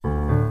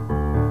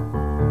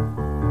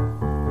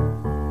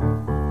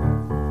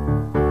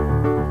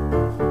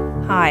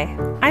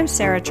I'm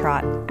Sarah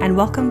Trott, and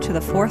welcome to the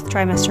Fourth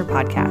Trimester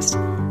Podcast.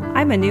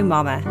 I'm a new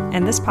mama,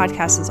 and this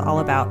podcast is all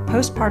about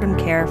postpartum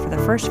care for the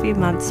first few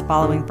months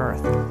following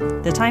birth,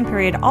 the time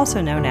period also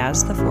known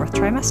as the fourth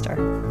trimester.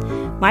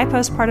 My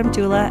postpartum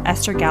doula,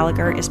 Esther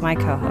Gallagher, is my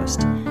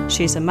co-host.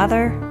 She's a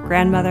mother,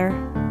 grandmother,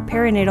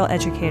 perinatal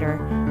educator,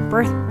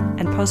 birth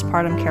and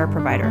postpartum care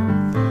provider.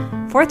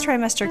 Fourth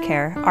trimester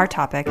care, our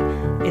topic,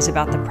 is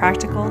about the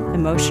practical,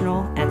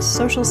 emotional, and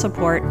social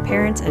support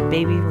parents and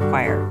baby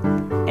require.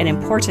 And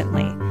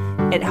importantly,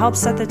 it helps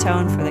set the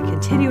tone for the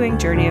continuing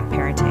journey of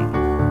parenting.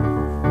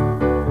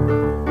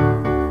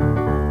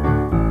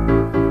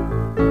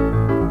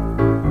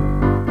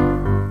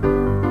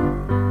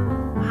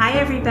 Hi,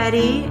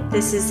 everybody.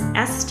 This is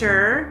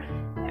Esther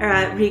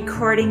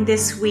recording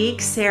this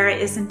week. Sarah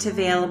isn't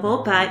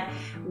available, but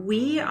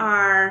we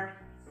are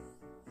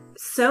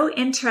so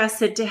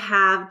interested to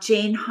have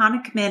Jane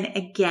Honickman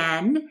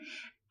again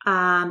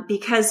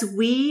because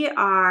we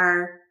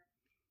are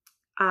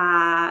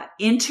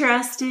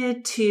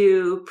interested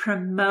to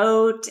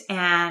promote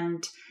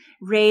and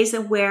raise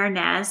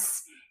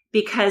awareness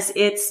because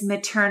it's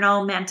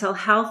Maternal Mental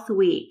Health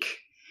Week.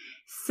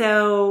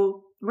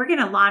 So we're going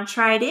to launch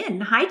right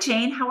in. Hi,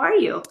 Jane. How are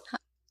you?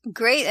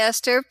 Great,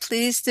 Esther.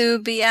 Pleased to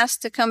be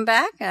asked to come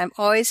back. I'm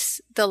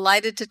always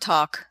delighted to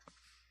talk.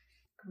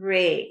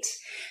 Great.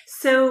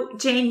 So,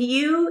 Jane,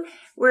 you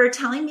were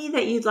telling me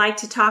that you'd like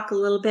to talk a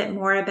little bit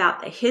more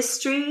about the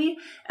history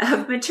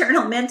of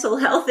maternal mental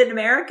health in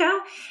America.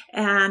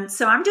 And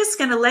so I'm just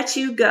going to let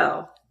you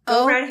go.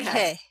 Go right ahead.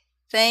 Okay.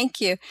 Thank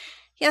you.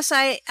 Yes,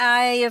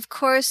 I of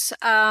course,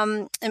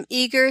 am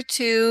eager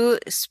to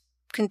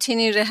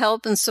continue to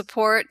help and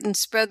support and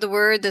spread the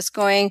word that's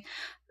going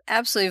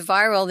absolutely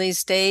viral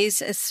these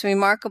days. It's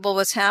remarkable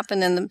what's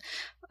happened in the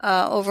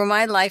over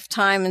my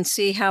lifetime and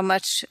see how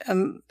much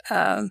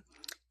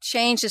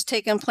change has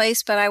taken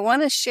place. But I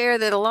want to share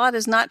that a lot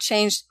has not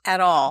changed at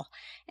all.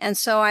 And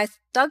so I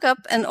dug up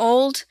an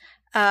old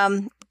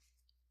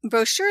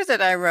brochure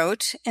that I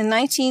wrote in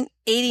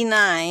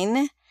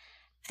 1989,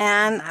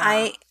 and wow.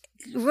 I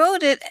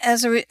wrote it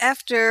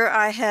after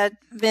I had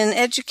been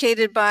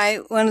educated by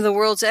one of the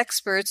world's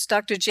experts,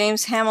 Dr.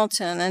 James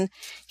Hamilton, and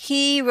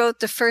he wrote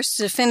the first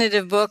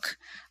definitive book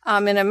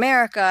in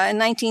America in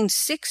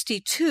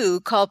 1962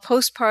 called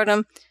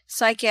Postpartum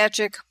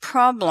Psychiatric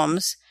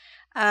Problems.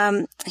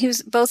 He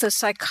was both a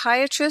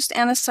psychiatrist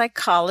and a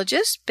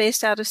psychologist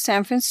based out of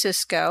San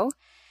Francisco,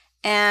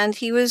 and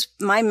he was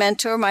my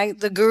mentor,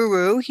 the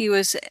guru. He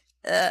was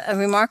a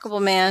remarkable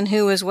man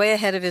who was way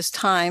ahead of his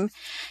time,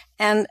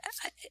 and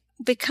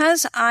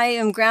because I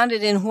am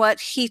grounded in what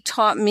he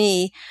taught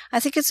me, I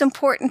think it's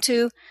important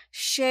to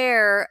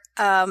share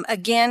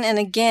again and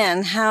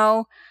again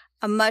how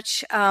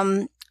much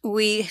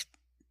we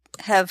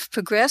have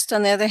progressed.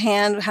 On the other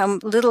hand, how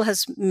little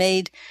has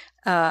made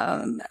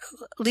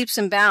leaps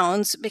and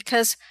bounds,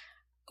 because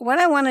what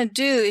I want to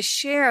do is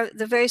share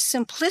the very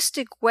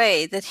simplistic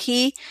way that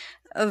he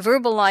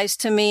verbalized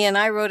to me, and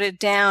I wrote it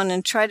down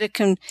and tried to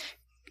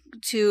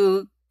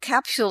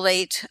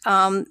encapsulate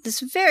this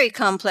very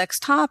complex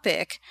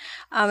topic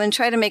and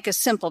try to make it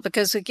simple,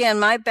 because again,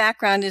 my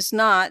background is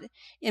not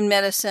in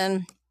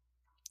medicine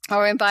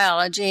or in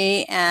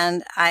biology,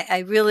 and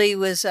I really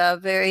was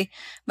very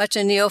much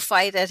a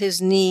neophyte at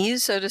his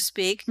knees, so to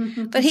speak.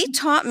 Mm-hmm. But he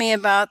taught me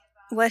about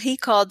what he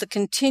called the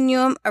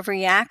continuum of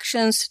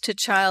reactions to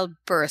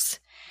childbirth.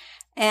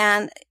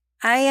 And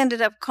I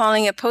ended up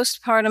calling it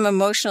postpartum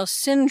emotional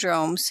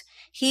syndromes.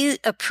 He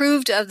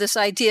approved of this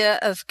idea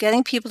of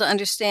getting people to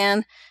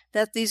understand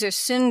that these are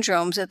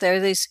syndromes, that there are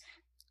these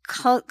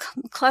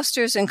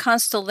clusters and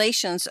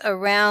constellations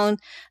around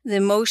the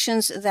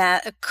emotions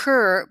that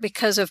occur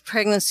because of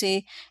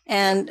pregnancy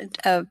and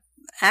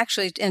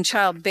actually in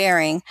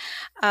childbearing.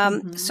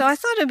 So I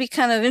thought it'd be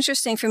kind of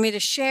interesting for me to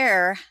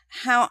share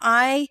how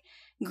I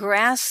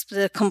grasp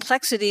the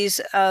complexities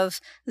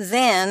of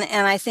then,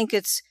 and I think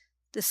it's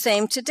the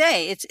same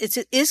today. It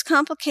is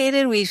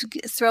complicated. We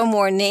throw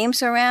more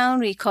names around.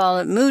 We call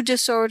it mood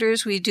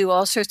disorders. We do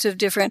all sorts of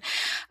different,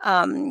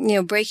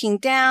 breaking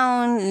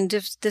down, and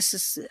this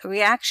is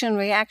reaction,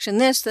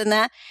 this, then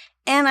that.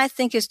 And I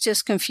think it's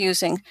just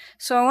confusing.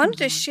 So I wanted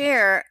to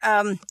share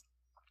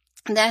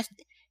that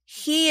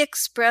he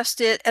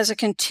expressed it as a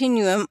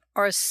continuum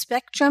or a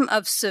spectrum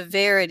of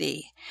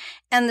severity.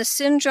 And the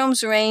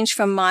syndromes range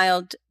from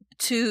mild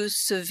to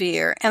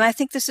severe. And I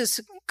think this is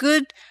a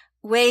good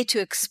way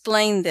to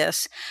explain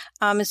this.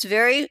 It's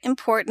very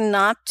important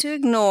not to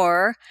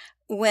ignore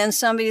when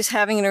somebody's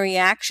having a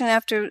reaction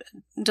after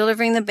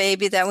delivering the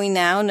baby that we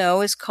now know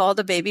is called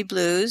the baby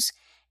blues.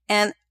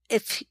 And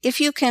if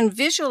you can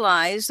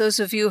visualize, those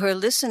of you who are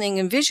listening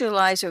and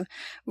visualize or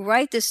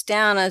write this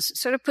down as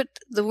sort of put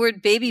the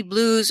word baby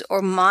blues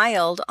or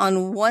mild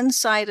on one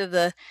side of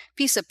the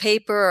piece of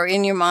paper or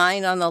in your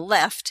mind on the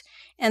left,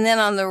 and then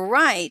on the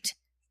right,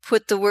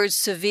 put the word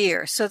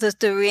severe, so that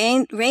the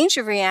range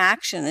of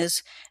reaction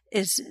is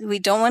is we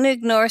don't want to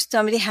ignore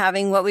somebody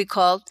having what we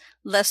call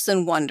less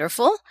than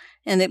wonderful,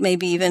 and it may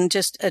be even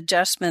just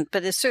adjustment,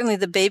 but it's certainly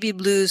the baby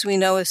blues we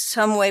know is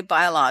some way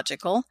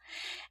biological.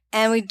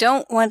 And we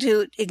don't want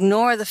to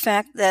ignore the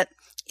fact that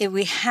if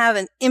we have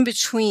an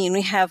in-between,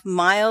 we have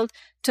mild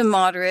to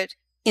moderate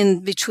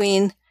in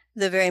between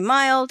the very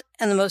mild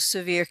and the most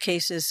severe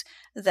cases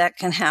that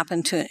can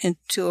happen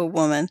to a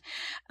woman.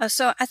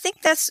 So I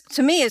think that's,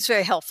 to me, it's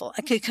very helpful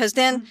because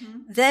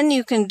then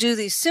you can do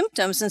these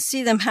symptoms and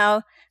see them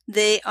how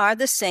they are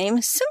the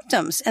same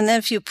symptoms. And then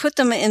if you put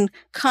them in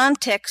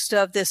context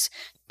of this,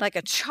 like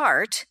a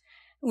chart,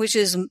 which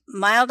is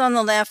mild on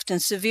the left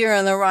and severe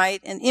on the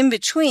right, and in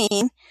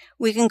between,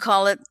 we can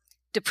call it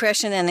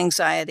depression and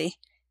anxiety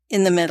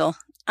in the middle.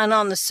 And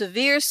on the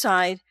severe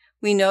side,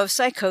 we know of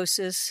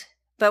psychosis.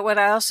 But what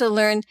I also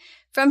learned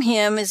from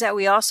him is that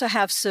we also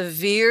have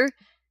severe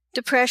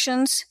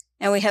depressions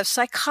and we have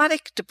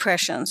psychotic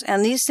depressions.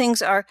 And these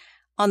things are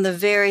on the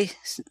very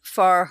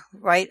far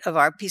right of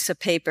our piece of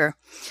paper.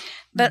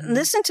 But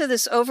listen to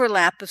this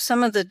overlap of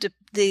some of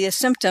the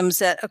symptoms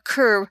that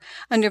occur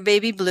under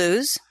baby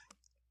blues: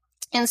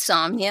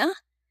 insomnia,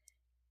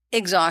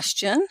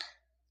 exhaustion,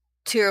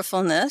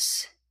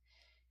 tearfulness,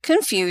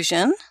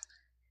 confusion,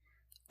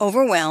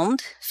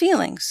 overwhelmed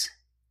feelings.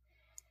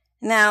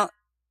 Now,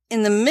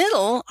 in the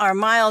middle are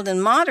mild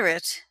and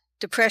moderate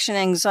depression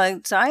and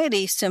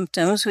anxiety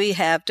symptoms. We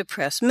have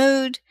depressed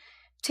mood,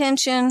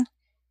 tension,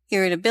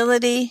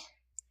 irritability,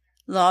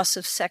 loss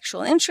of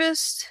sexual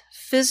interest,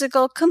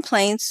 physical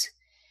complaints,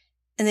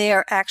 and they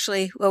are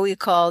actually what we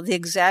call the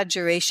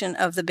exaggeration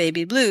of the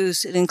baby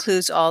blues. It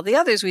includes all the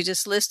others we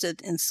just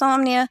listed: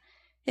 insomnia,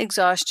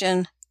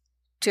 exhaustion,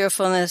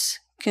 tearfulness,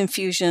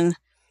 confusion,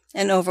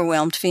 and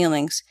overwhelmed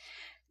feelings.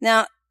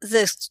 Now,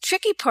 the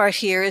tricky part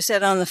here is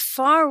that on the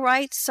far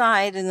right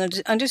side,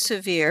 under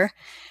severe,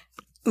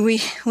 we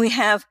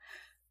have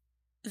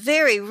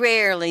very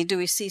rarely do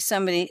we see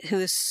somebody who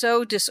is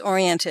so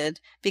disoriented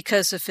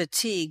because of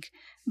fatigue,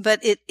 but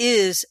it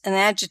is an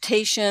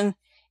agitation.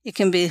 It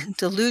can be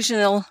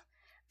delusional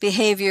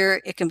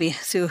behavior. It can be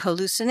through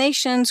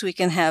hallucinations. We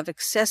can have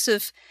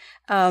excessive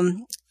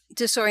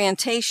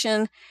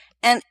disorientation.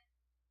 And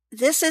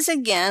this is,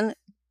 again,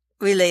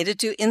 related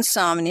to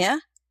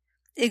insomnia,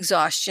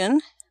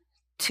 exhaustion,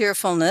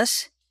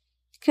 tearfulness,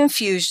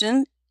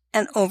 confusion,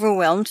 and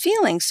overwhelmed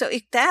feelings. So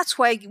that's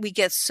why we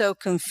get so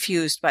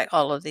confused by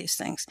all of these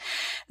things.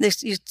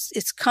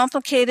 It's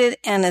complicated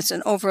and it's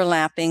an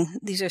overlapping.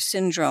 These are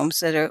syndromes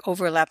that are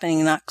overlapping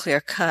and not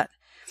clear cut.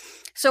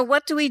 So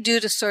what do we do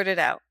to sort it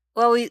out?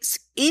 Well, it's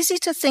easy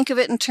to think of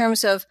it in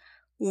terms of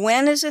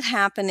when is it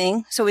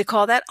happening? So we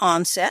call that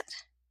onset.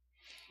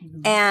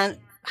 And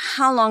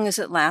how long is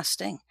it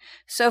lasting?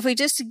 So if we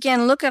just,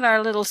 again, look at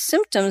our little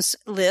symptoms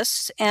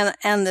list and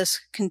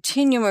this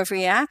continuum of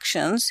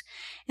reactions,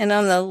 and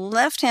on the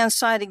left-hand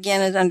side,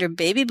 again, is under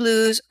baby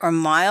blues or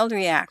mild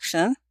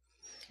reaction,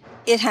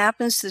 it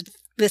happens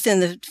within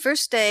the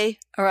first day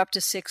or up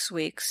to 6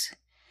 weeks.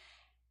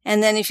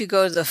 And then if you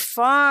go to the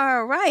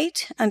far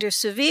right, under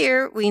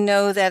severe, we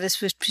know that it's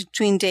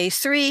between day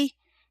 3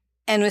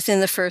 and within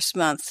the first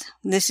month.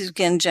 This is,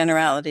 again,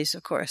 generalities,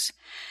 of course.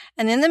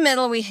 And in the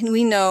middle,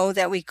 we know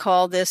that we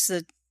call this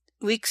the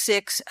week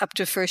 6 up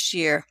to first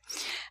year.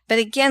 But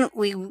again,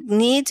 we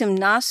need to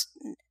not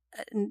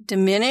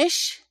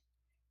diminish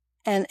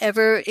and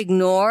ever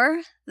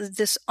ignore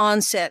this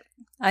onset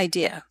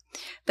idea.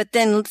 But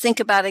then think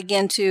about,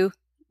 again, to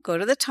go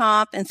to the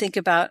top and think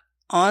about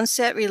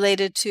onset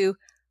related to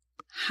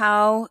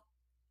how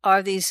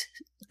are these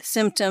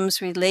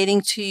symptoms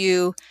relating to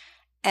you,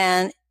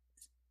 and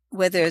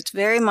whether it's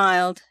very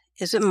mild,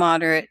 is it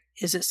moderate,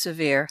 is it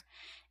severe?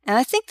 And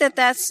I think that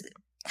that's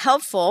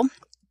helpful.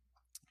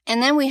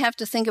 And then we have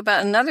to think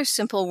about another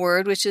simple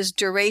word, which is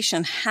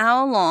duration.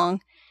 How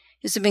long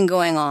has it been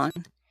going on?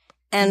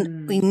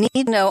 And we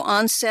need to know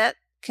onset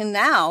can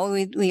now,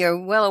 we are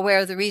well aware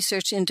of the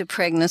research into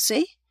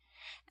pregnancy.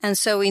 And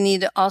so we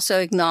need to also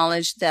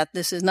acknowledge that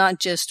this is not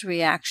just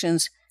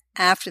reactions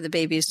after the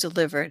baby is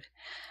delivered.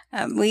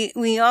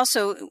 We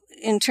also,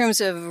 in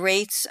terms of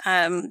rates,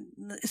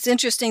 it's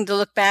interesting to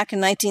look back in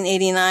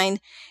 1989,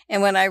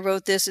 and when I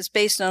wrote this, it's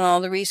based on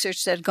all the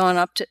research that had gone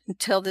up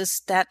until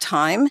that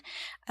time.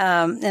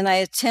 And I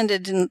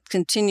attended and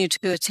continue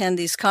to attend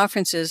these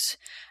conferences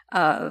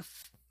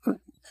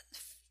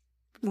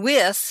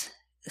with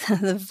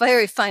the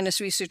very finest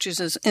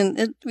researchers in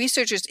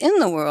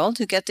the world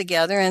who get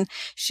together and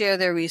share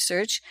their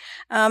research.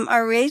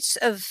 Our rates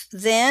of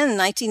then,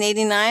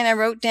 1989, I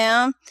wrote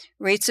down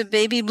rates of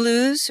baby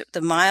blues,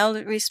 the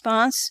mild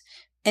response,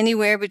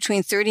 anywhere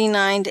between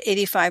 39 to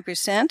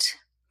 85%.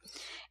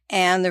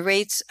 And the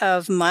rates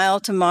of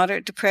mild to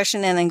moderate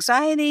depression and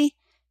anxiety,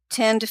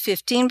 10 to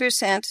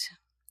 15%.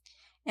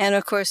 And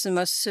of course, the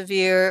most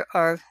severe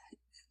are,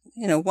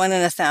 1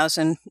 in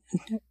 1,000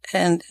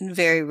 and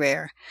very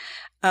rare.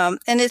 And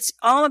it's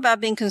all about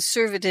being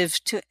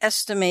conservative to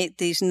estimate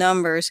these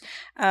numbers.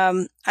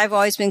 I've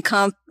always been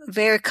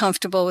very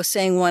comfortable with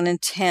saying 1 in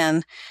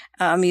 10,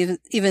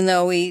 even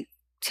though we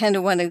tend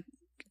to want to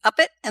up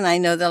it. And I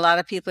know that a lot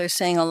of people are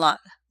saying a lot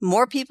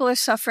more people are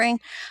suffering.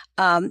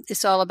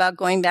 It's all about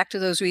going back to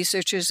those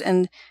researchers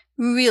and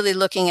really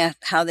looking at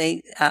how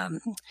they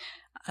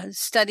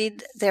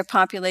studied their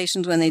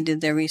populations when they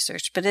did their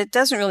research. But it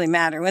doesn't really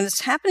matter. When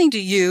it's happening to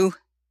you,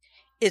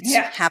 it's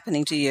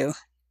happening to you.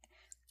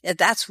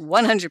 That's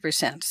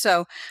 100%.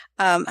 So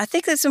I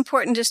think it's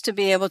important just to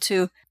be able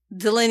to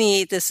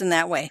delineate this in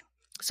that way.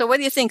 So what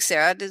do you think,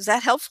 Sarah? Is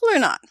that helpful or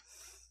not?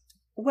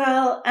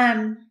 Well,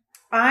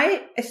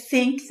 I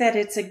think that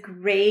it's a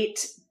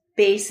great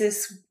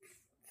basis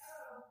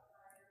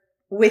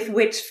with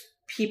which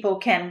people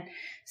can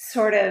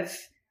sort of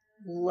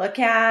look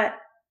at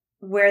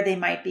where they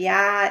might be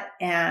at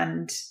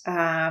and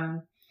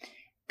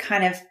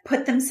kind of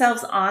put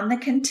themselves on the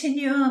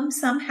continuum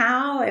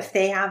somehow if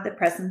they have the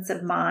presence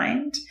of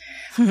mind.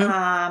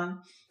 Mm-hmm.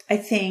 I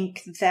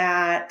think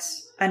that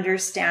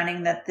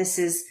understanding that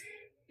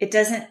it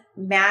doesn't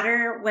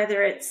matter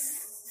whether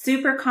it's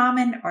super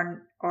common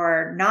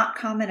or not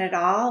common at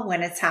all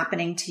when it's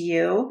happening to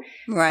you.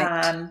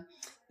 Right.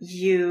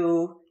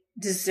 You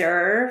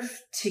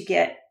deserve to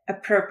get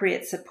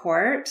appropriate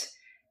support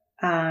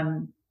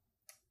from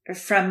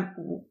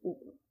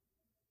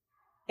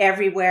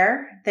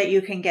everywhere that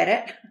you can get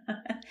it.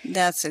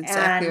 That's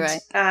exactly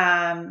right.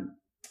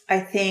 I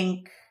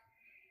think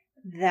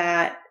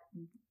that,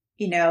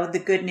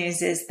 the good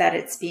news is that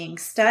it's being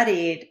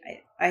studied.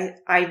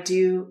 I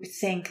do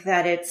think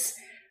that it's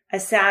a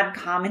sad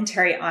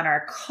commentary on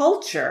our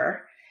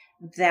culture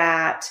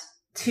that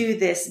to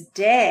this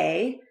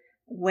day,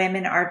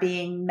 women are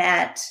being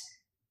met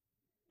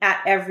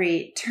at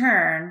every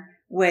turn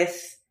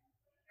with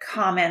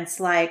comments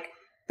like,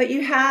 but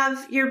you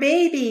have your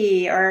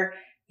baby, or,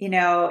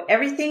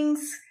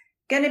 everything's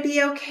going to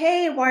be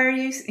okay. Why are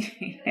you,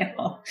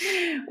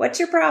 what's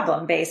your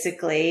problem,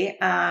 basically?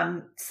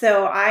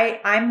 So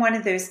I'm one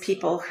of those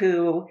people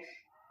who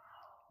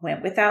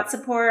went without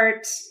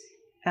support,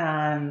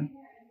 am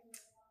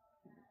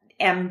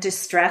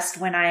distressed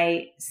when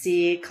I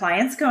see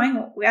clients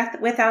going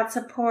without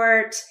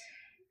support,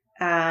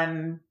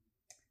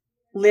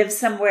 live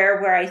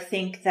somewhere where I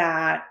think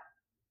that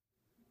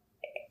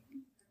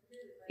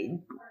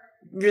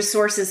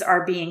resources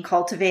are being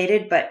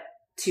cultivated, but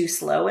too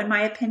slow, in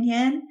my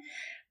opinion.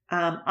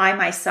 I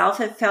myself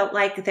have felt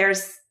like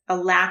there's a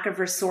lack of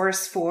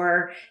resource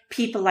for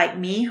people like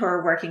me who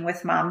are working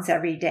with moms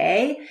every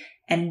day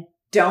and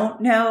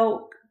don't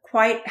know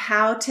quite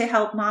how to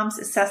help moms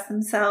assess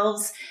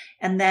themselves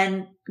and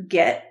then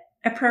get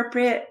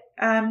appropriate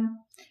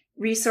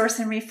resource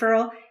and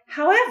referral.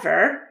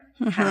 However,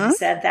 having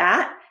said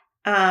that,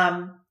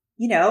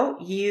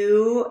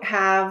 you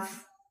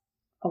have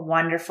a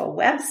wonderful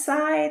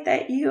website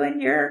that you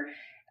and your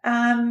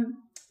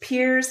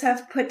peers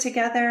have put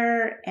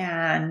together,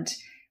 and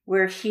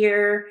we're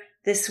here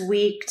this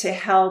week to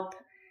help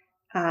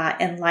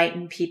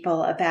enlighten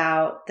people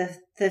about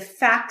the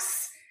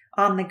facts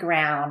on the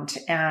ground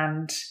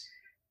and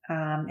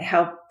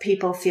help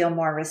people feel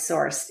more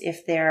resourced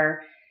if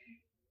they're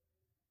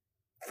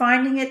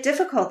finding it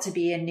difficult to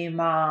be a new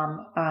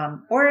mom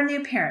or a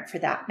new parent for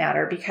that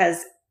matter,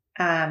 because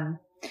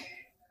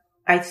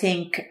I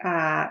think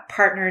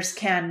partners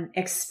can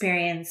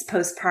experience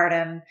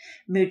postpartum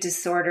mood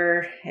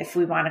disorder, if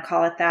we want to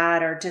call it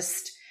that, or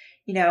just,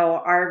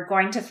 are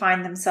going to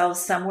find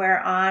themselves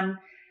somewhere on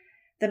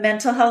the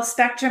mental health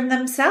spectrum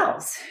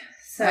themselves.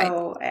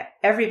 So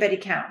Everybody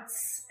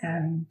counts.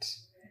 And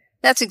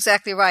that's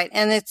exactly right.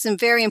 And it's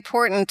very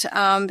important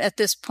at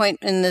this point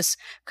in this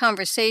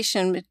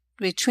conversation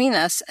between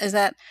us is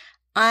that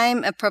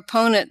I'm a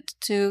proponent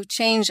to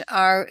change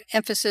our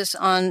emphasis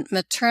on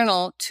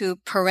maternal to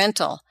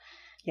parental,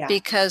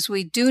 because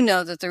we do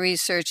know that the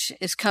research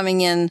is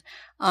coming in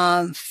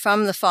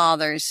from the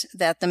fathers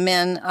that the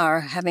men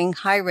are having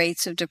high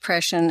rates of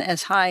depression,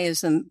 as high as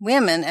the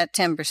women at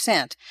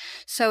 10%.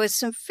 So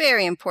it's a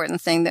very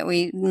important thing that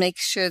we make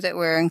sure that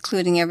we're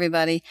including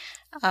everybody.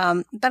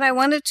 But I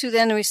wanted to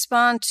then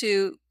respond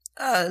to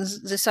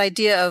this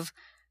idea of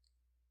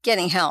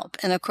getting help.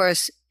 And of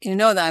course,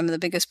 that I'm the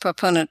biggest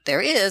proponent there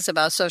is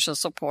about social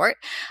support.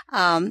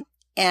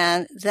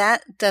 And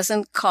that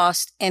doesn't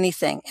cost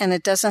anything, and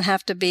it doesn't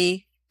have to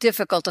be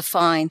difficult to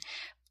find,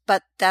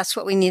 but that's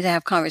what we need to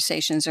have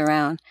conversations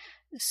around.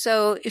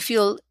 So if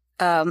you'll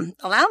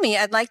allow me,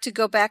 I'd like to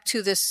go back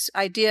to this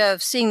idea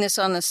of seeing this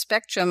on the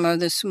spectrum, or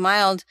this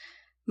mild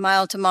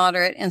to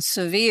moderate and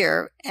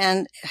severe,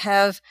 and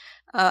have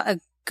a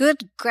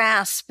good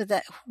grasp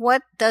that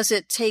what does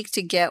it take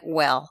to get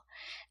well.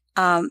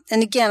 And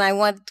again, I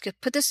want to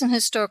put this in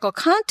historical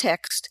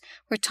context.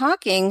 We're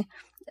talking,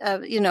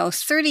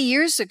 30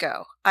 years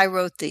ago, I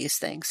wrote these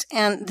things.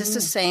 And this is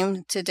the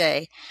same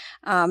today,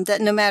 that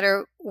no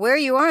matter where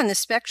you are in the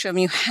spectrum,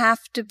 you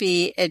have to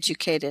be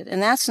educated.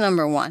 And that's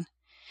number one.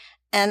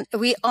 And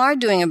we are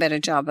doing a better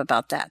job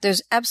about that.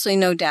 There's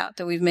absolutely no doubt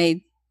that we've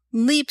made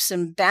leaps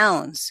and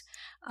bounds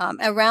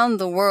around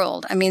the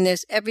world. I mean,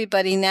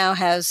 everybody now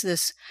has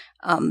this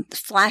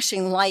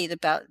flashing light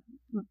about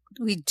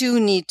we do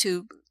need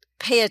to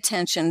pay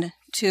attention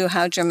to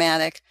how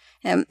dramatic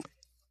And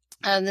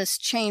this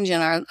change in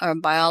our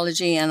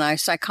biology and our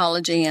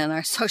psychology and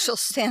our social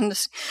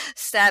status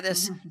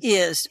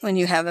is when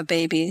you have a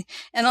baby.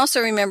 And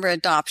also remember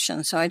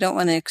adoption. So I don't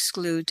want to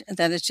exclude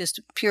that it's just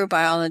pure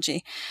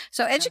biology.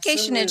 So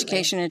education,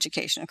 Absolutely.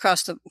 education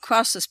across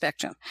the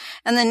spectrum.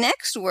 And the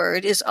next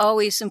word is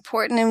always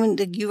important.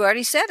 And you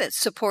already said it,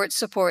 support,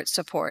 support,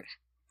 support.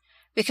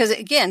 Because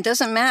again, it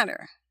doesn't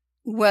matter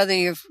whether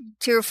you're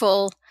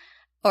tearful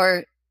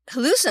or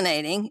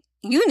hallucinating,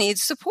 you need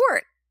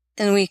support.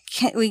 And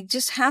we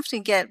just have to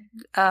get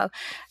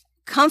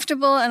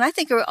comfortable. And I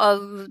think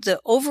the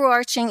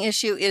overarching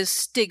issue is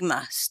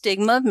stigma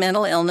of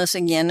mental illness.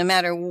 Again, no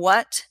matter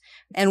what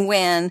and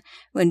when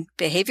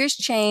behaviors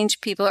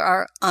change, people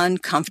are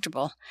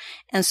uncomfortable.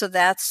 And so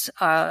that's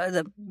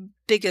the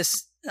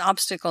biggest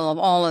obstacle of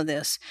all of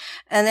this.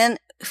 And then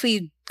if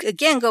we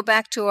again go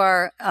back to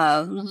our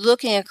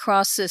looking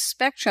across this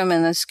spectrum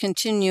and this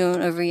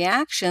continuum of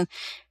reaction,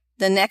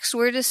 the next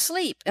word is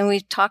sleep. And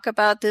we talk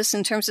about this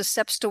in terms of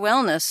steps to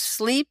wellness.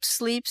 Sleep,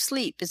 sleep,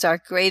 sleep is our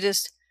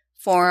greatest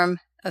form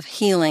of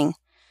healing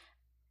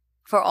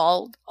for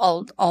all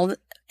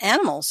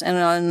animals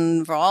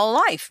and for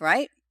all life,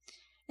 right?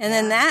 And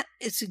then that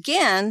is,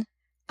 again,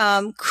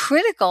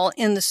 critical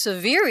in the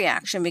severe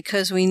reaction,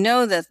 because we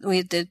know that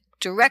the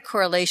direct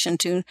correlation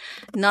to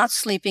not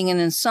sleeping and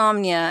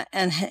insomnia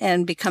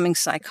and becoming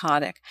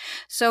psychotic.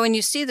 So when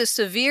you see the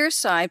severe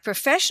side,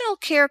 professional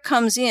care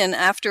comes in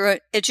after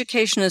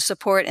education and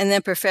support and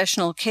then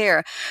professional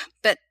care,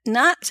 but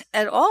not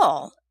at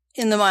all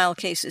in the mild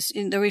cases.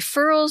 The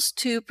referrals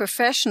to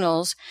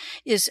professionals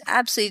is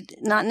absolutely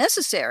not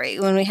necessary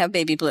when we have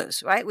baby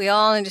blues, right? We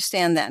all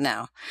understand that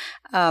now.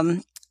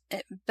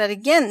 But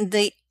again,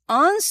 the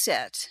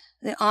onset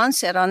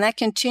on that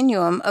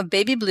continuum of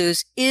baby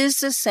blues is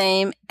the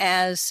same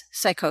as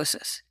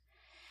psychosis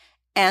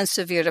and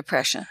severe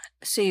depression.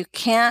 So you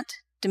can't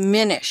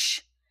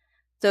diminish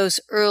those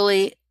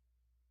early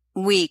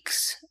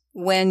weeks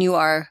when you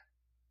are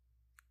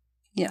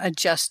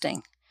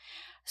adjusting.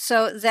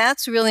 So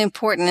that's really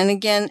important. And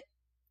again,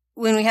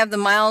 when we have the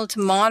mild to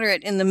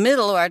moderate in the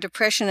middle of our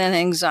depression and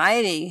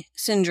anxiety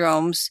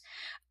syndromes,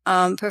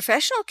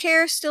 professional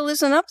care still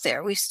isn't up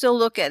there. We still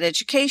look at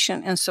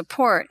education and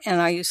support,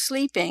 and are you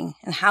sleeping,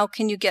 and how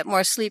can you get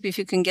more sleep if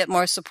you can get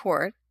more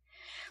support?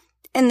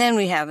 And then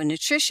we have a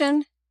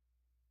nutrition.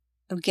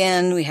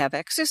 Again, we have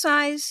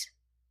exercise.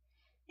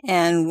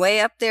 And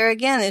way up there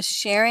again is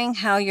sharing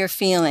how you're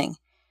feeling.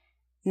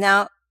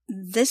 Now,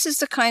 this is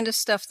the kind of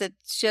stuff that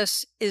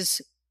just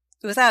is,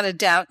 without a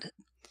doubt,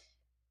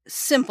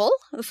 simple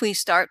if we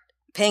start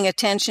paying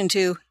attention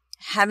to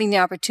having the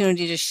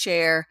opportunity to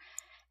share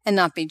and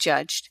not be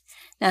judged.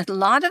 Now, a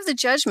lot of the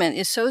judgment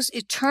is so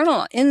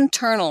internal,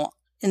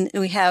 and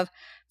we have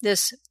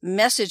this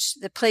message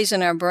that plays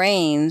in our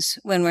brains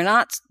when we're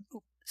not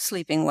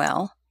sleeping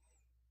well.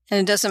 And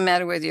it doesn't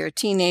matter whether you're a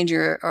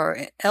teenager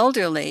or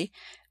elderly.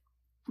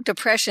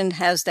 Depression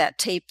has that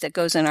tape that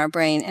goes in our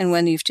brain. And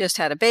when you've just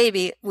had a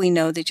baby, we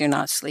know that you're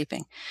not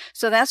sleeping.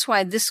 So that's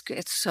why this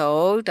gets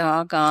so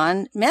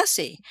doggone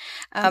messy.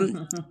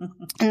 And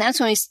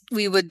that's when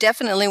we would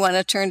definitely want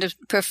to turn to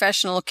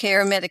professional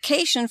care.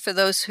 Medication for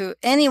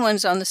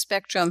anyone's on the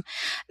spectrum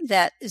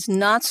that is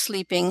not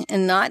sleeping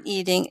and not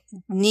eating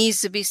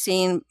needs to be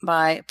seen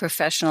by a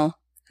professional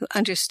who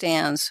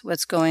understands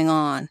what's going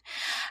on.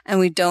 And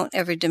we don't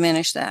ever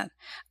diminish that.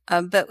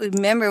 But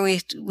remember,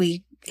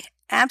 we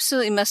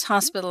absolutely must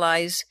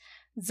hospitalize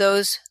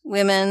those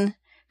women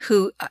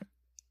who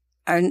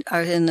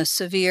are in the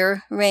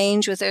severe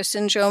range with their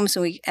syndromes,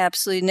 and we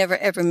absolutely never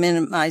ever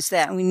minimize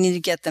that. And we need to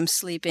get them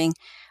sleeping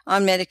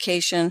on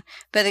medication.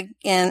 But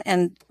again,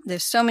 and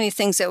there's so many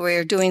things that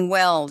we're doing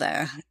well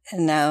there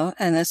and now,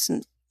 and it's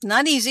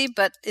not easy,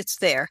 but it's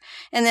there.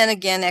 And then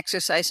again,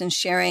 exercise and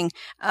sharing.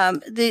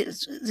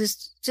 This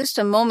just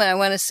a moment. I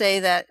want to say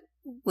that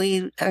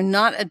we are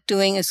not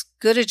doing as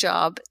good a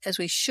job as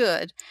we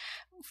should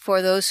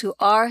for those who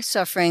are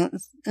suffering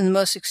in the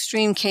most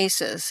extreme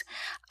cases.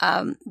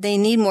 They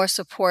need more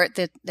support,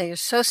 that they are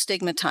so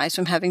stigmatized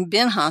from having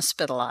been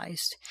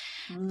hospitalized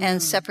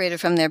and separated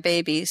from their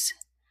babies,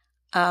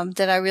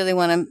 that I really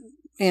want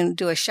to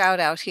do a shout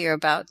out here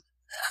about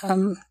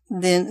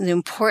the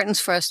importance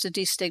for us to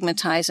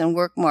destigmatize and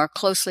work more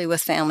closely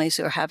with families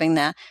who are having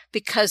that,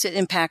 because it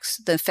impacts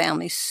the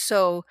family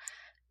so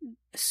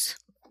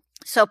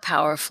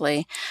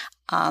powerfully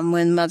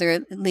when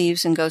mother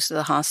leaves and goes to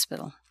the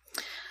hospital.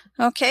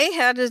 Okay,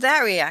 how does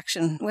that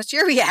reaction? What's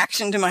your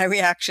reaction to my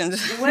reaction?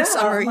 Well,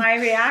 summary? My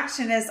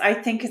reaction is I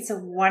think it's a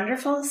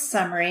wonderful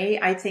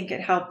summary. I think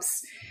it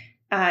helps.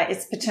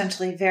 It's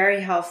potentially very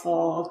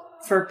helpful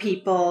for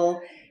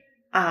people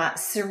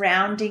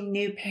surrounding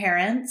new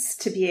parents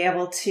to be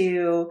able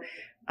to,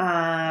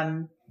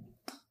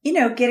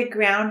 get a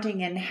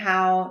grounding in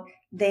how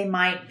they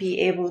might be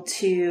able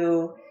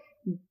to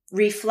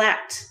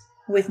reflect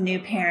with new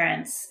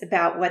parents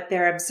about what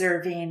they're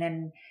observing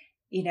and,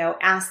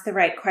 ask the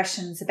right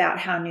questions about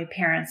how new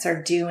parents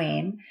are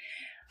doing.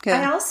 Good.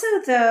 I also,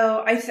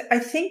 though, I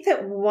think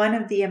that one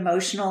of the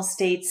emotional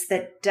states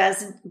that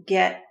doesn't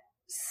get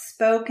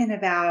spoken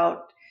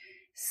about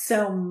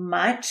so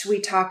much, we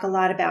talk a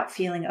lot about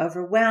feeling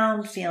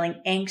overwhelmed, feeling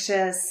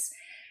anxious,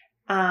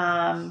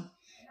 and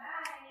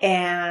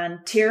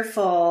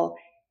tearful,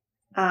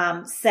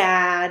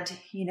 sad,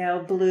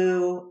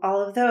 blue,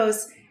 all of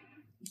those.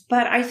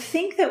 But I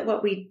think that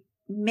what we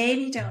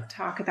maybe don't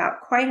talk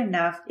about quite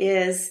enough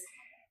is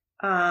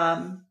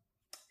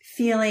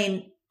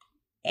feeling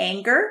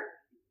anger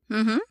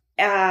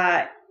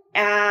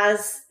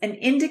as an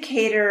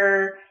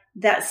indicator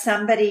that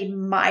somebody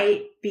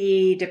might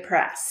be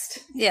depressed.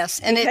 Yes,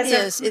 and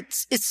because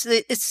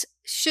it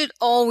should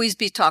always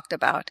be talked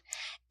about,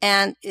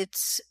 and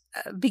it's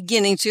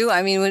beginning to.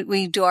 I mean, when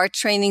we do our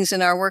trainings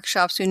and our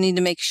workshops, we need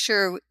to make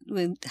sure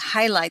we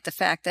highlight the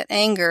fact that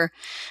anger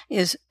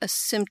is a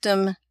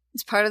symptom.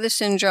 It's part of the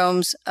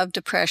syndromes of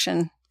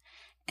depression,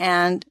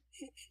 and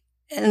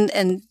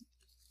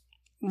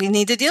we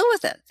need to deal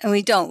with it, and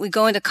we don't. We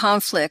go into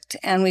conflict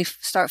and we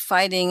start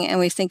fighting, and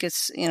we think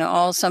it's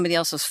all somebody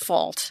else's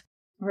fault.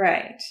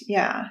 Right.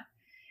 Yeah,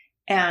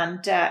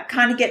 and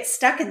kind of get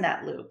stuck in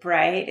that loop.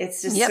 Right.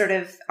 It's just sort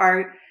of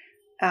our.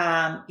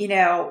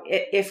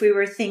 If we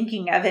were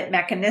thinking of it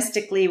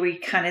mechanistically, we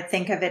kind of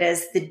think of it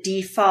as the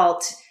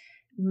default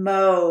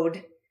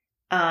mode.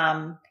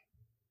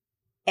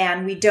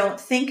 And we don't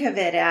think of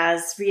it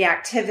as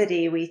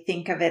reactivity. We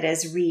think of it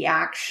as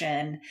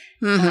reaction.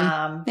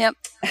 Yep.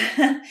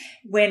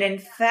 When in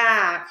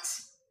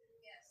fact,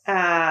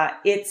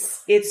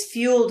 it's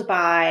fueled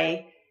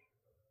by,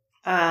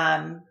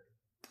 a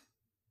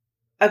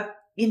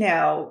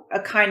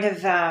kind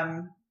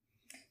of,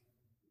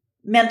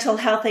 mental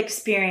health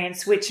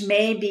experience, which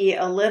may be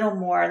a little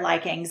more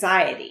like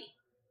anxiety,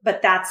 but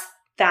that's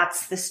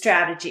the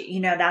strategy.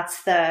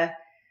 That's the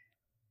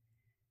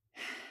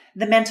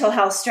mental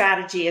health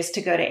strategy is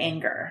to go to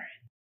anger.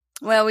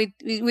 Well, we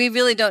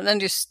really don't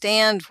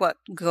understand what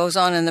goes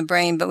on in the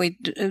brain, but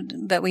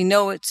we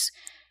know it's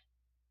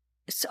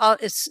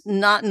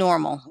not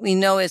normal. We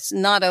know it's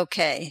not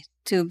okay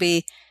to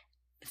be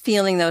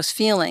feeling those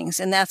feelings,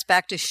 and that's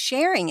back to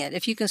sharing it.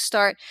 If you can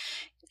start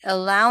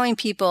allowing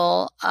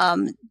people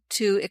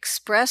to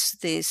express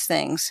these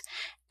things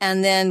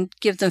and then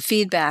give them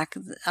feedback.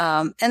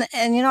 I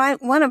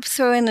want to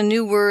throw in a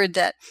new word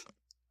that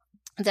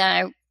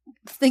I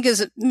think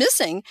is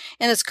missing,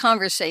 and it's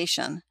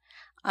conversation.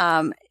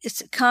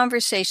 It's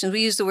conversations.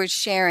 We use the word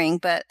sharing,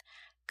 but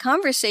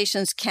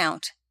conversations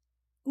count.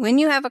 When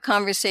you have a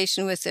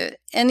conversation with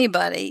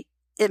anybody,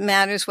 it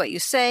matters what you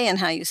say and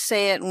how you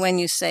say it and when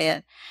you say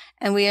it.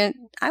 And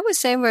I would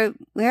say we're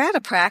out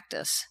of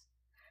practice.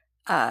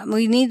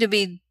 We need to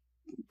be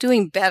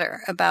doing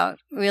better about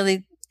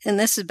really, and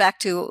this is back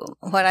to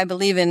what I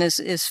believe in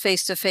is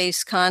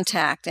face-to-face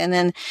contact. And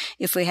then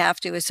if we have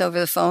to, it's over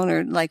the phone,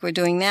 or like we're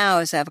doing now,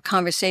 is have a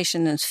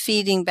conversation and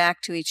feeding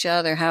back to each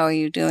other. How are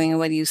you doing? And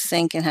what do you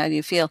think? And how do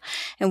you feel?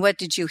 And what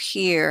did you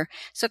hear?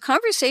 So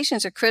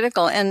conversations are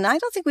critical. And I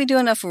don't think we do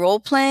enough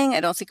role playing. I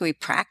don't think we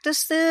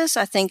practice this.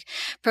 I think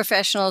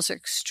professionals are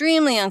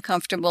extremely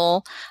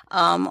uncomfortable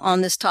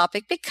on this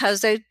topic because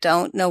they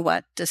don't know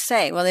what to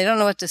say. Well, they don't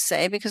know what to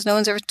say because no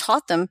one's ever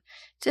taught them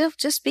to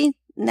just be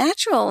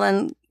natural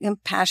and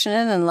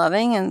passionate and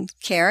loving and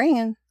caring,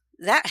 and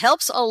that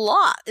helps a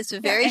lot. It's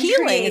very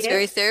healing. Creative. It's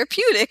very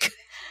therapeutic.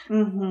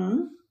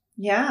 Mm-hmm.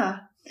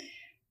 Yeah.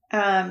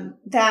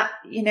 That,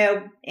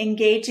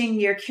 engaging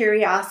your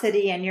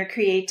curiosity and your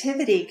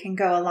creativity can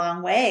go a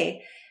long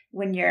way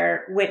when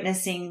you're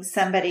witnessing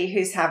somebody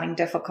who's having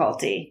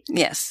difficulty.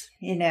 Yes.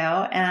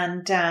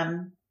 And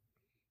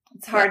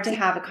it's hard to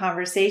have a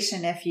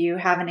conversation if you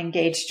haven't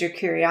engaged your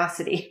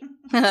curiosity.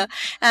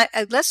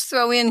 Let's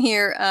throw in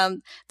here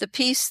the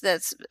piece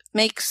that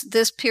makes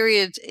this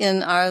period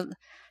in our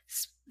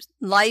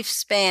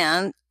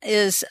lifespan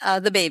is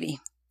the baby.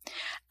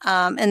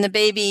 And the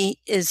baby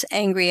is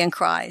angry and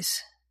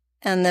cries.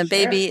 And the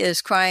baby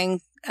is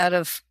crying out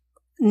of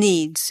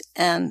needs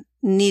and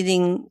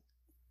needing.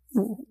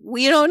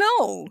 We don't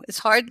know. It's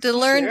hard to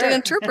learn to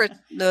interpret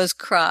those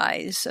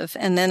cries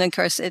and then of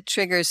course it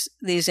triggers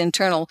these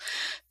internal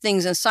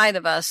things inside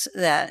of us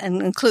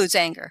and includes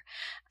anger,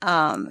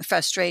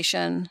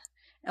 frustration,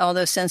 all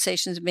those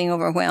sensations of being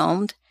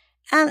overwhelmed.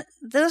 And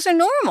those are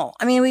normal.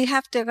 I mean, we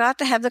got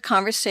to have the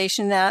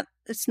conversation that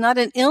it's not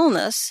an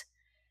illness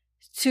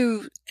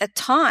to at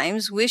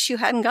times wish you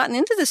hadn't gotten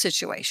into the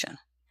situation.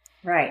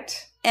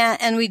 Right.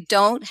 And we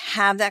don't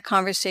have that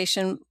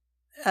conversation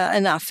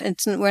enough.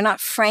 We're not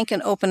frank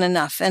and open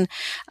enough. And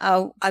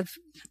I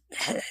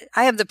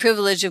have the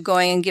privilege of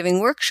going and giving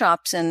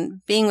workshops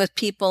and being with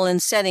people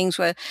in settings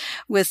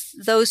with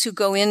those who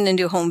go in and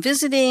do home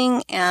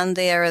visiting, and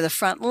they are the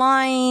front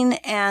line,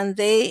 and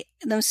they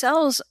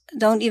themselves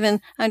don't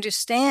even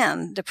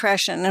understand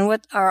depression and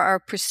what are our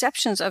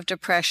perceptions of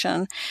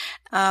depression.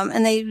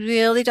 And they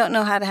really don't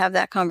know how to have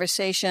that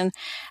conversation.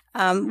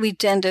 We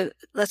tend to,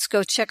 let's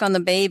go check on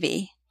the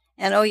baby.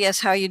 And, oh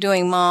yes, how are you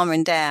doing, mom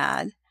and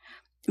dad?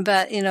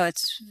 But,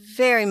 it's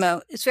very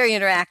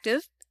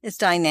interactive. It's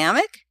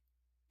dynamic.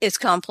 it's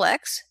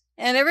complex,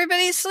 and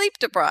everybody's sleep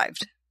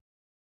deprived.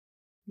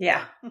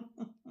 Yeah.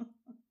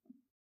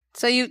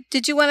 So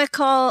did you want to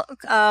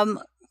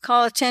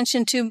call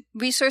attention to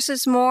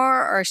resources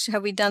more, or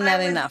have we done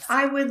that enough?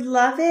 I would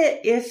love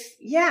it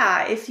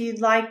if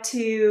you'd like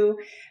to,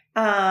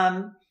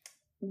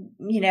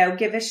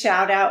 give a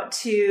shout out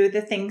to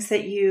the things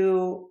that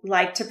you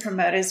like to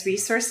promote as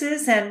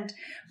resources. And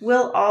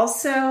we'll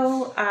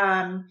also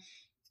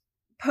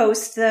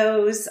post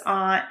those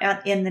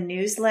in the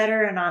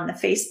newsletter and on the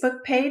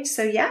Facebook page.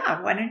 So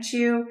why don't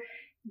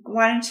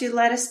you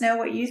let us know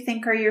what you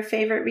think are your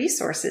favorite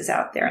resources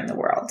out there in the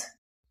world?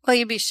 Well,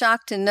 you'd be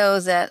shocked to know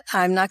that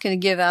I'm not going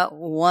to give out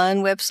one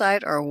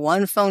website or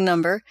one phone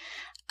number,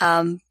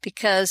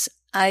 because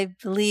I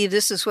believe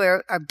this is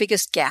where our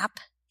biggest gap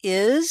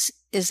is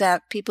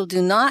that people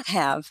do not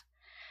have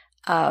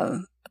a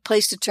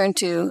place to turn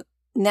to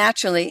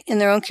naturally in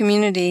their own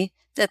community,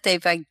 that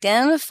they've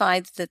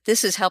identified that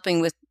this is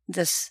helping with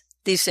these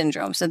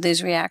syndromes and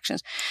these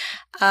reactions.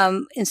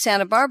 In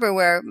Santa Barbara,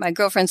 where my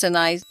girlfriends and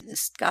I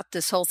got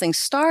this whole thing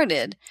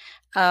started,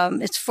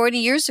 it's 40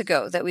 years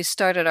ago that we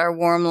started our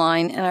warm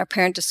line and our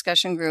parent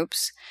discussion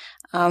groups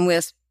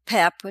with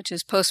PEP, which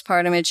is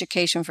Postpartum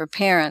Education for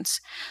Parents.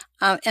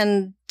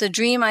 And the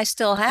dream I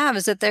still have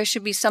is that there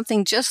should be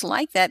something just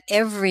like that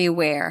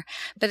everywhere,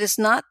 but it's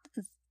not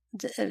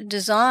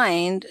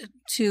designed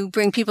to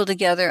bring people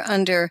together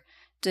under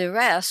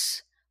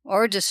duress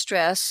or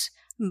distress,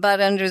 but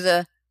under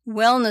the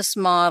wellness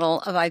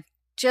model of, I've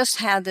just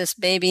had this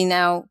baby,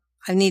 now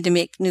I need to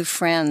make new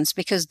friends,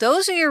 because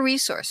those are your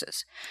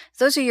resources.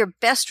 Those are your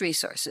best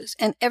resources,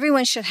 and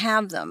everyone should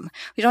have them.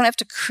 We don't have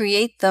to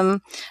create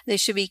them. They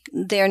should be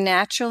there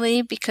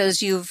naturally,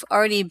 because you've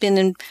already been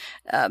in,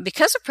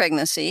 because of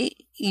pregnancy,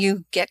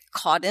 you get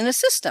caught in a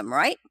system,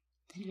 right?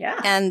 Yeah.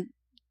 And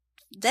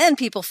then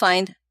people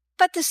find,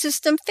 but the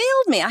system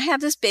failed me. I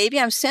have this baby,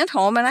 I'm sent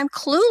home, and I'm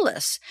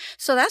clueless.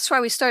 So that's why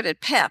we started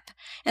PEP.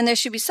 And there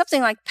should be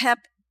something like PEP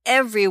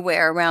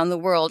everywhere around the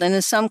world. And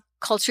in some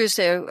cultures,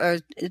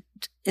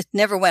 it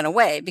never went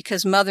away,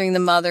 because mothering the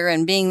mother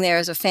and being there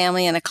as a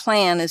family and a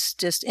clan is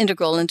just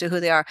integral into who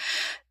they are.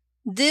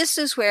 This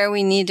is where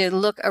we need to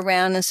look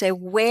around and say,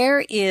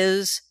 where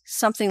is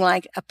something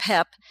like a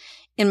PEP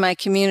in my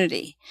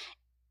community?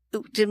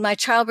 Did my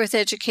childbirth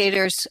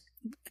educators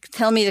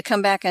tell me to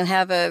come back and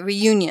have a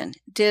reunion?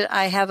 Did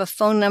I have a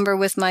phone number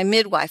with my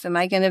midwife? Am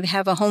I going to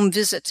have a home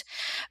visit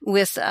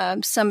with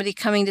somebody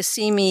coming to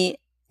see me,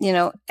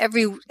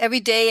 every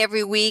day,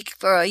 every week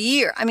for a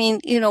year? I mean,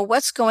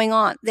 what's going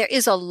on? There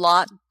is a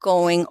lot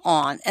going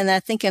on. And I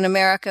think in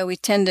America, we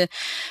tend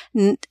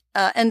to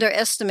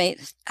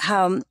underestimate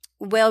how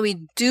well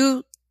we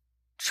do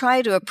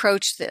try to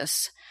approach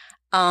this,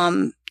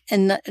 and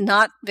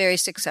not very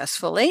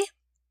successfully.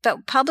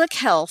 But public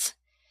health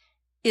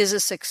is a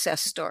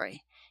success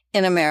story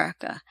in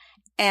America.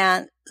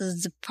 And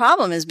the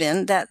problem has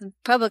been that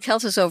public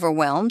health is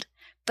overwhelmed,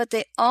 but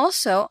they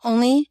also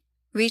only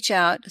reach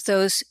out to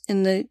those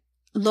in the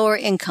lower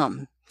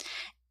income.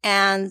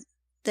 And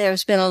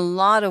there's been a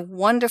lot of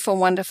wonderful,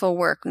 wonderful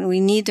work. And we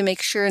need to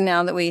make sure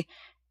now that we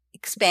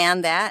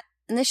expand that.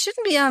 And this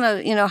shouldn't be on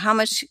how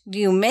much do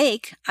you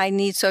make? I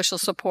need social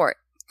support,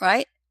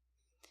 right?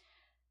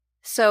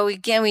 So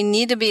again, we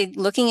need to be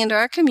looking into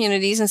our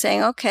communities and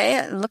saying,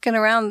 okay, looking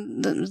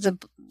around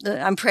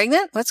I'm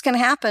pregnant. What's going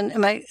to happen?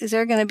 Is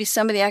there going to be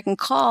somebody I can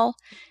call?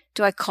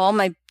 Do I call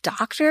my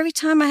doctor every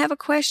time I have a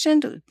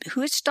question?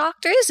 Which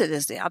doctor is it?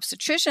 Is it the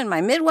obstetrician,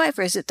 my midwife,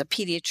 or is it the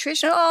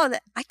pediatrician?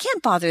 I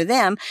can't bother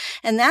them.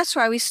 And that's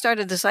why we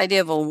started this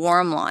idea of a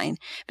warm line.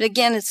 But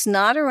again, it's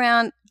not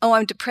around,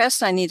 I'm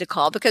depressed, I need to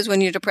call. Because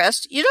when you're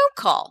depressed, you don't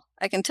call.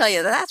 I can tell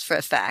you that's for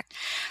a fact.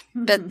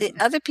 But the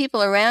other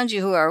people around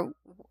you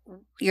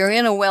you're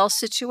in a well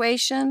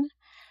situation,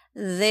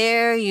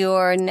 they're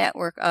your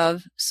network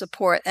of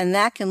support, and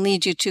that can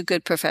lead you to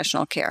good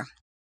professional care.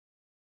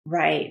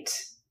 Right.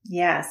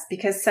 Yes,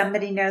 because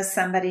somebody knows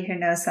somebody who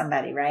knows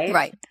somebody, right?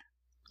 Right.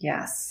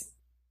 Yes.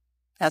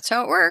 That's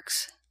how it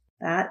works.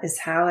 That is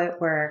how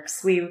it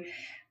works.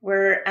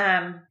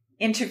 We're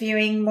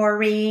interviewing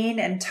Maureen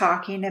and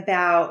talking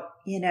about,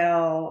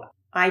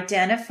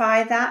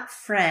 identify that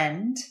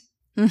friend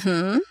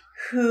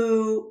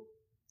who,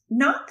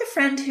 not the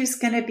friend who's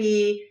going to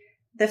be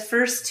the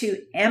first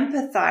to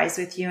empathize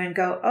with you and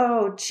go,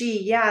 oh,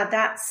 gee, yeah,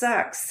 that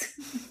sucks.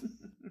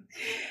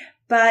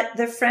 But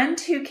the friend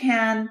who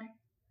can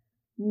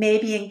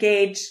maybe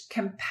engage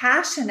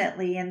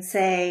compassionately and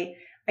say,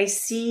 I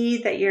see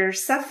that you're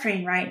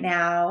suffering right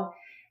now.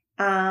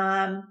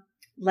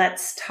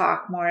 Let's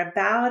talk more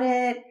about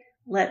it.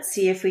 Let's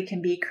see if we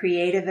can be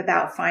creative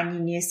about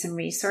finding you some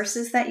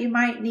resources that you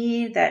might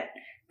need that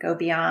go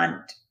beyond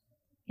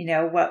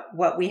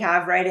what we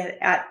have right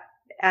at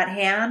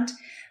hand,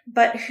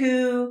 but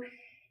who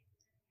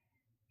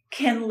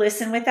can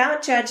listen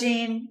without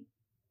judging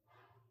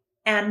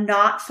and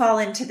not fall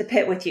into the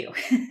pit with you.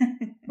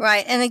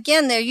 Right. And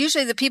again, they're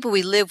usually the people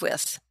we live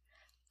with.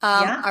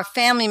 Our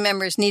family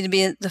members need to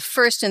be the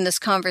first in this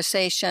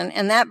conversation.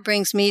 And that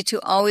brings me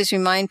to always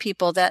remind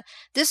people that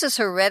this is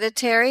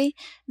hereditary.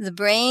 The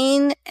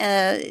brain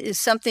is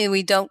something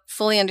we don't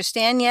fully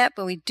understand yet,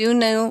 but we do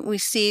know we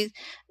see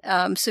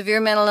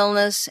severe mental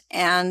illness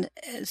and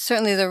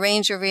certainly the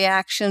range of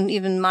reaction,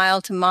 even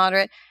mild to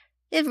moderate.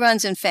 It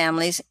runs in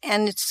families,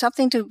 and it's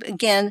something to,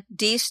 again,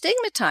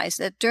 destigmatize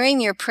that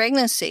during your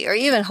pregnancy or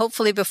even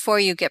hopefully before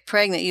you get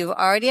pregnant, you've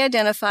already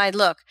identified,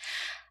 look,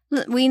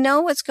 we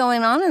know what's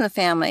going on in the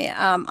family.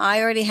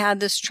 I already had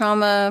this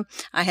trauma.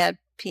 I had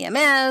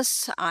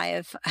PMS.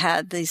 I've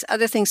had these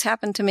other things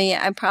happen to me.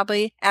 I'm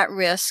probably at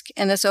risk,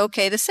 and it's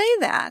okay to say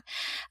that.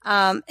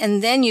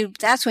 And then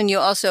that's when you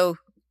also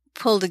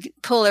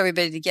pull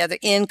everybody together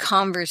in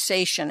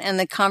conversation, and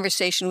the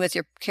conversation with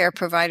your care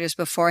providers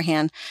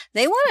beforehand.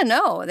 They want to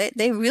know.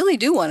 They really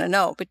do want to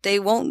know, but they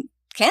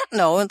can't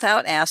know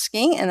without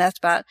asking. And that's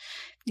about,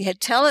 you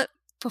tell it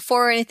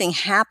before anything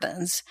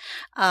happens.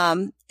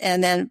 But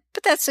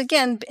that's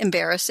again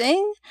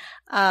embarrassing.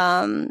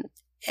 And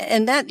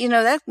that,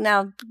 that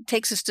now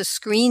takes us to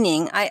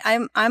screening.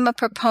 I'm a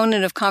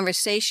proponent of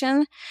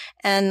conversation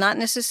and not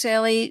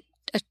necessarily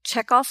a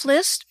checkoff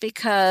list,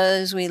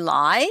 because we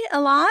lie a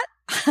lot.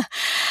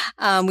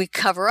 We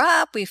cover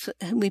up,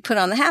 we put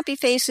on the happy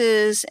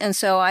faces. And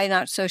so I'm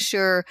not so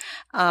sure,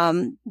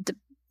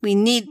 we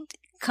need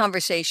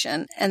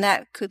conversation, and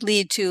that could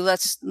lead to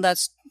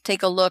let's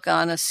take a look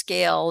on a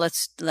scale.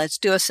 Let's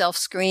do a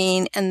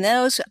self-screen. And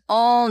those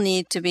all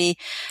need to be,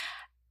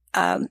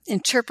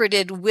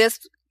 interpreted with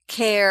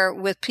care,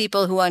 with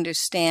people who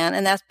understand.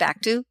 And that's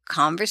back to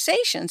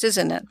conversations,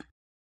 isn't it?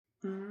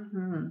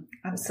 Mm-hmm.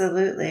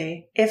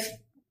 Absolutely. If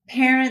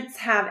parents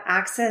have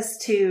access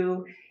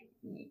to,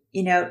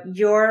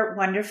 your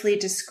wonderfully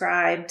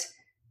described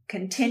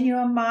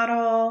continuum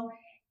model,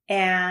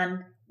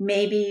 and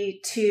maybe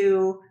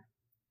to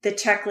the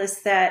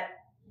checklist that,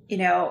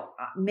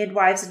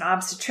 midwives and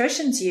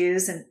obstetricians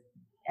use, and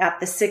at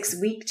the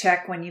 6-week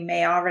check when you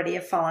may already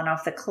have fallen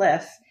off the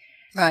cliff.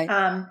 Right.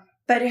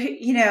 But,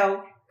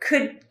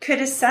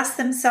 could assess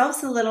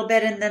themselves a little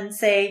bit and then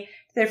say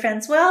to their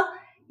friends, well,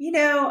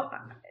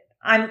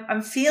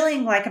 I'm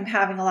feeling like I'm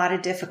having a lot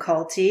of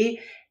difficulty.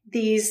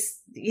 These,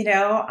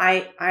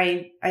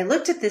 I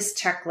looked at this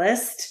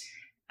checklist.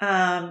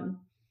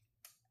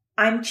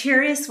 I'm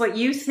curious what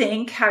you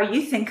think, how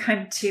you think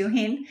I'm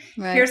doing.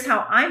 Right. Here's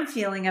how I'm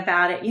feeling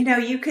about it.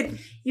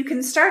 You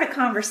can start a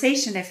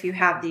conversation if you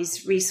have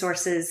these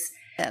resources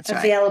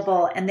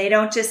available, and they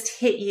don't just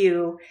hit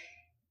you,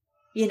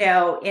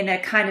 in a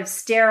kind of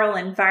sterile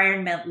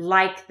environment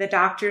like the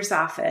doctor's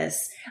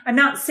office. I'm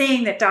not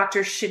saying that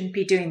doctors shouldn't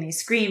be doing these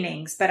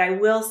screenings, but I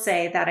will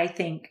say that I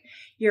think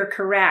you're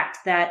correct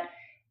that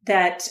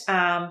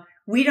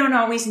we don't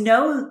always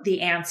know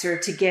the answer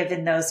to give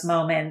in those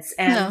moments.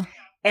 And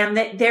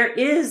that there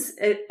is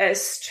a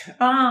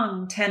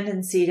strong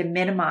tendency to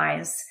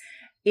minimize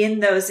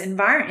in those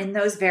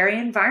very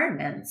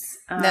environments.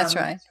 That's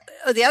right.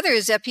 The other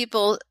is that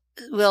people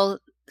will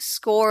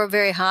score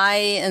very high,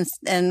 and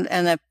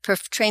a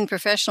trained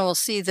professional will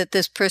see that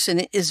this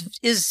person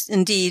is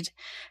indeed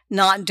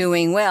not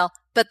doing well.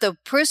 But the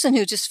person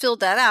who just filled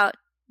that out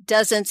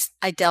doesn't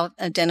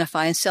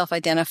identify and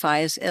self-identify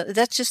as,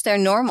 that's just their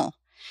normal.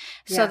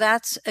 Yeah. So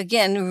that's,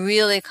 again,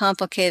 really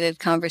complicated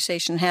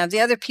conversation to have.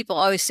 The other people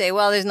always say,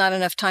 well, there's not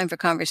enough time for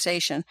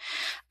conversation.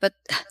 But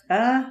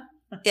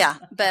yeah,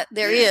 but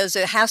there is.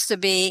 It has to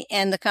be.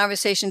 And the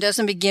conversation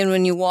doesn't begin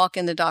when you walk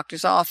in the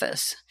doctor's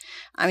office.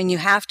 I mean, you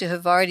have to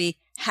have already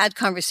had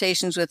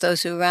conversations with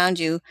those who are around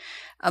you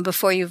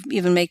before you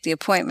even make the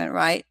appointment,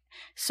 right?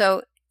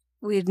 So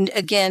we,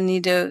 again,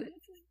 need to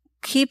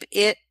keep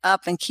it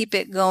up and keep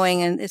it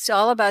going. And it's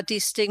all about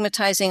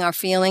destigmatizing our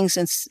feelings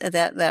and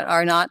that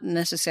are not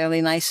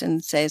necessarily nice,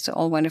 and say it's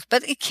all wonderful.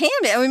 But it can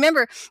be. And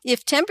remember,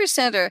 if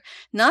 10% are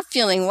not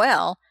feeling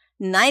well,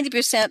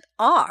 90%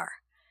 are.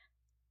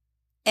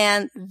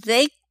 And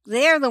they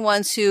are the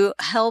ones who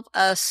help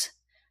us,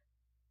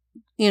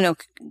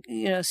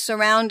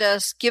 surround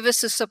us, give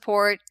us the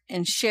support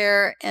and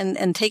share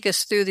and take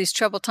us through these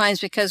troubled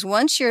times. Because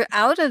once you're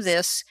out of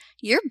this,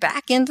 you're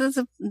back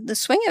into the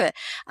swing of it.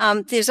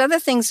 There's other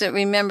things that,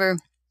 remember,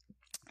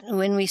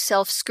 when we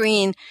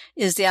self-screen,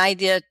 is the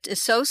idea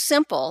is so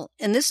simple,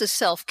 and this is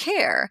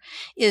self-care,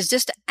 is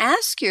just to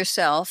ask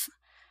yourself,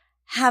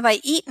 have I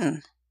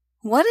eaten?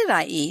 What did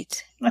I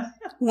eat?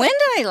 When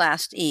did I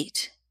last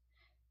eat?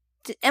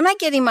 Am I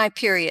getting my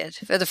period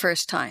for the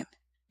first time?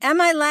 Am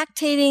I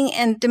lactating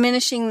and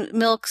diminishing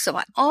milk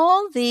supply?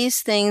 All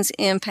these things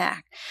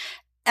impact.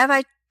 Do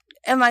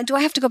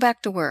I have to go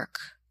back to work?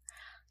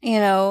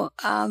 Have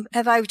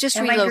I just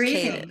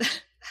relocated?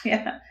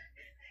 Yeah.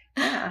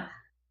 Yeah.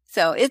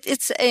 So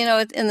it's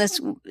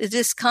it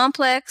is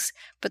complex,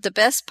 but the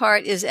best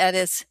part is that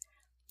it's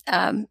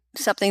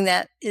something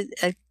that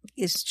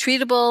is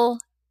treatable.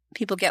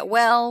 People get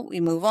well, we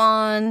move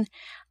on,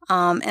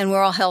 and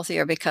we're all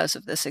healthier because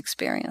of this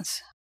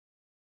experience.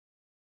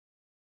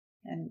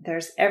 And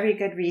there's every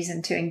good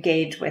reason to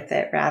engage with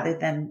it rather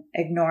than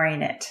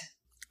ignoring it.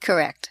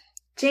 Correct.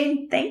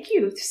 Jane, thank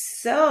you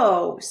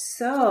so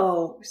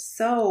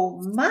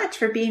much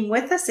for being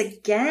with us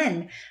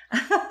again.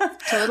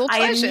 Total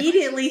pleasure. I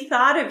immediately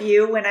thought of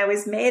you when I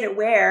was made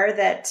aware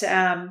that,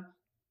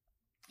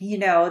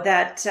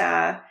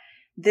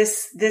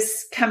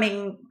 this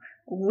coming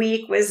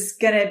week was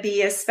going to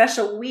be a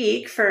special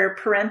week for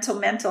parental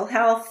mental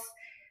health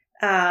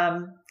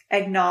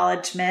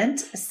acknowledgement.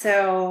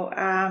 So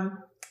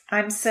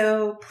I'm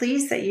so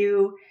pleased that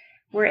you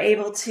were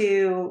able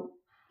to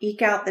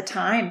eke out the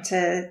time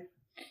to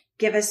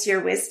give us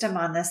your wisdom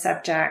on the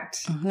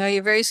subject. No,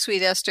 you're very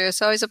sweet, Esther.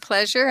 It's always a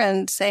pleasure.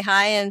 And say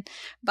hi and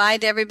bye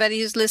to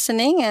everybody who's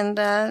listening,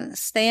 and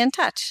stay in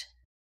touch.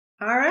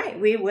 All right,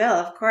 we will,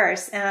 of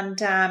course. And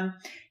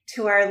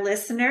to our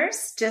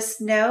listeners, just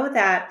know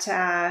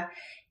that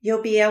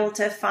you'll be able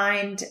to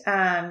find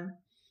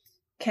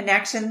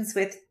connections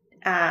with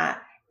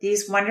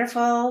these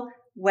wonderful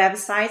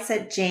websites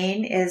that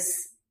Jane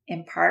is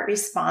in part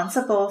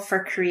responsible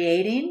for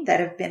creating, that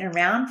have been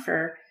around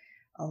for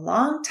a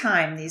long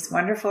time, these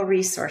wonderful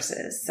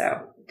resources.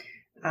 So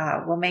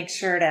we'll make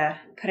sure to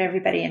put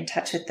everybody in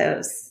touch with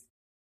those.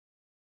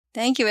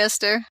 Thank you,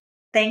 Esther.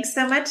 Thanks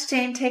so much,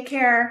 Jane. Take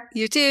care.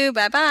 You too.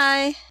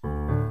 Bye-bye.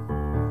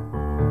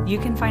 You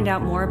can find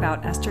out more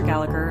about Esther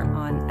Gallagher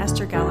on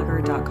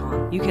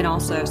esthergallagher.com. You can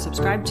also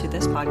subscribe to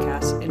this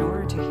podcast in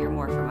order to hear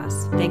more from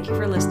us. Thank you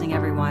for listening,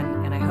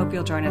 everyone, and I hope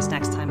you'll join us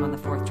next time on the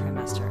fourth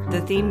trimester.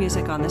 The theme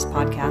music on this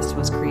podcast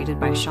was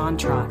created by Sean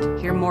Trott.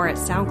 Hear more at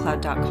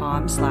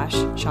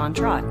soundcloud.com/Sean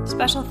Trott.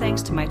 Special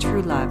thanks to my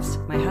true loves,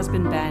 my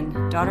husband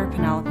Ben, daughter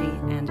Penelope,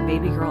 and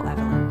baby girl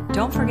Evelyn.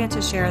 Don't forget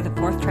to share the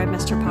fourth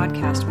trimester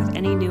podcast with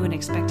any new and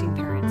expecting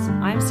parents.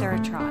 I'm Sarah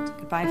Trott.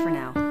 Goodbye for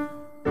now.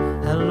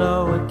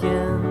 Hello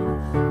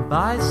again,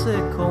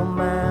 bicycle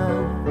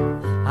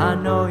man. I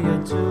know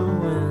you're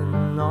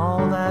doing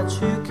all that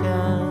you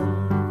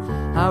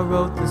can. I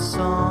wrote the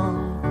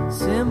song,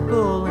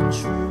 simple and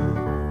true.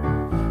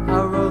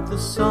 I wrote the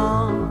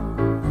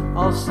song,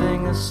 I'll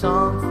sing a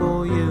song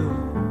for you.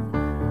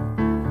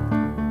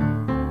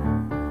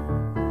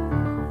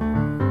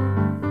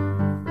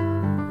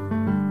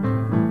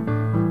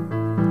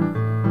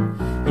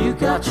 You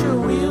got your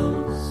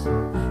wheels,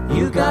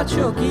 you got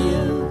your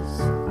gears.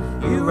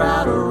 You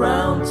ride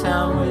around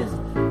town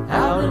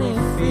without any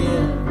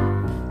fear.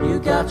 You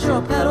got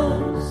your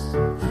pedals,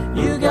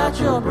 you got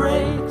your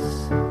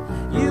brakes.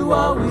 You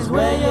always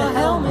wear your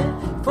helmet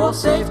for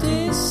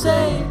safety's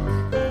sake.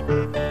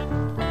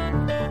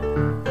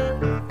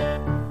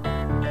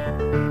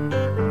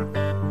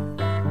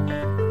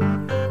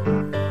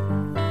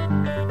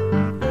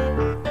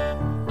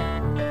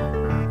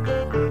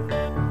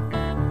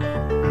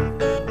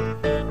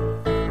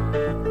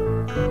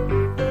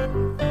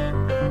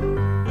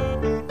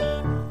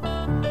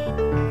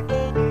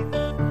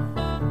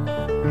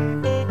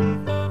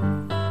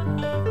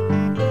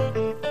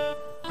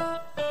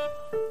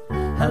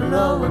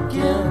 Hello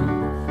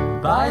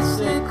again,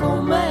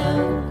 bicycle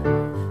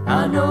man.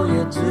 I know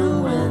you're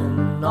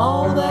doing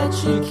all that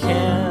you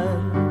can.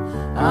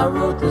 I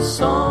wrote the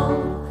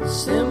song,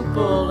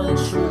 simple and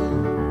true.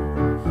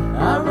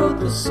 I wrote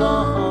the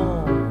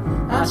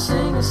song, I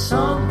sing a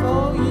song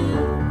for you.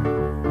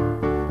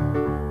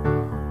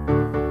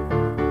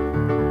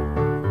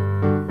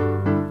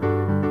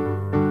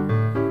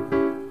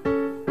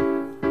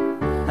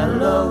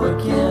 Hello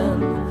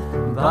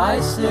again,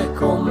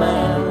 bicycle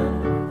man.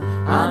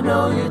 I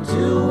know you're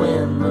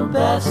doing the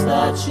best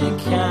that you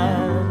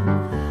can.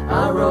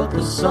 I wrote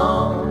the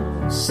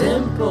song,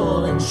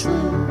 simple and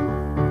true.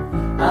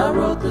 I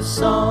wrote the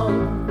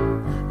song,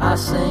 I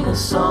sing a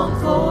song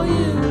for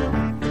you.